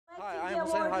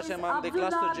Hussein Hachem. I'm the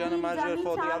cluster general manager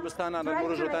for the Bustan Al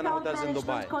Marooj Rotana hotels in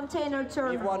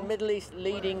Dubai. You've won Middle East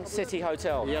leading city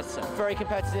hotel. Yes, sir. Very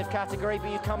competitive category,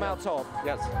 but you've come out top.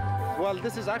 Yes. Well,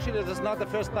 this is not the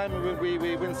first time we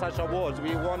win such awards.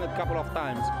 We won it a couple of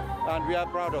times, and we are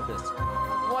proud of this.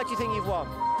 Why do you think you've won?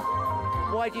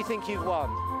 Why do you think you've won?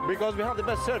 Because we have the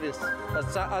best service.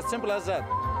 As simple as that.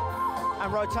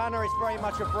 And Rotana is very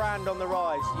much a brand on the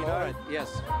rise, you know? Right.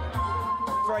 Yes.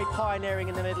 Very pioneering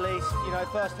in the Middle East. You know,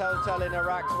 first hotel in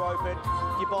Iraq to open.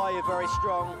 Dubai are very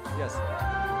strong. Yes.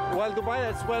 Well,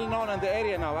 Dubai is well known in the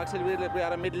area now. Actually, we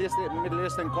are a Middle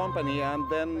Eastern company, and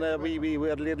then we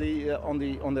are really on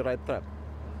the right track.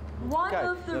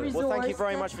 Okay. Well, thank you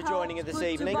very much for joining us this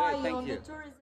evening. Thank you.